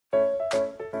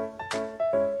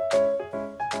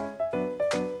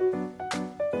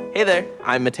Hey there,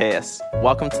 I'm Matheus.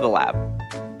 Welcome to the lab.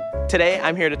 Today,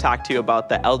 I'm here to talk to you about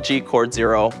the LG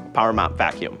CordZero Power Mop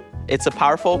Vacuum. It's a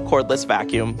powerful cordless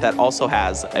vacuum that also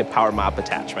has a power mop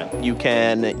attachment. You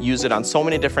can use it on so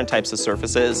many different types of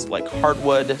surfaces like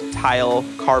hardwood, tile,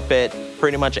 carpet,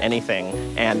 pretty much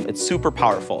anything, and it's super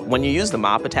powerful. When you use the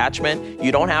mop attachment,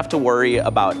 you don't have to worry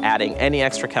about adding any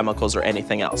extra chemicals or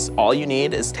anything else. All you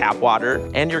need is tap water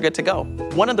and you're good to go.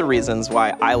 One of the reasons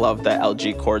why I love the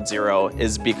LG CordZero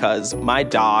is because my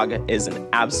dog is an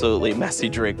absolutely messy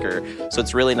drinker, so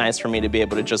it's really nice for me to be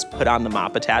able to just put on the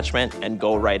mop attachment and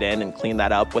go right in and clean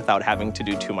that up without having to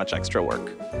do too much extra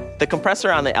work. The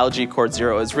compressor on the LG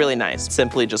CordZero is really nice.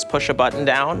 Simply just push a button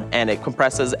down and it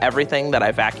compresses everything that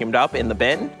I vacuumed up in the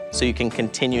bin so you can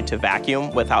continue to vacuum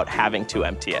without having to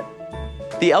empty it.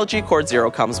 The LG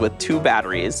CordZero comes with 2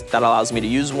 batteries that allows me to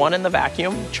use one in the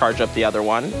vacuum, charge up the other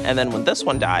one, and then when this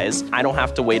one dies, I don't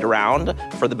have to wait around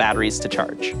for the batteries to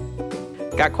charge.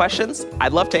 Got questions?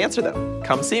 I'd love to answer them.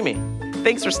 Come see me.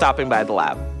 Thanks for stopping by the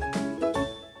lab.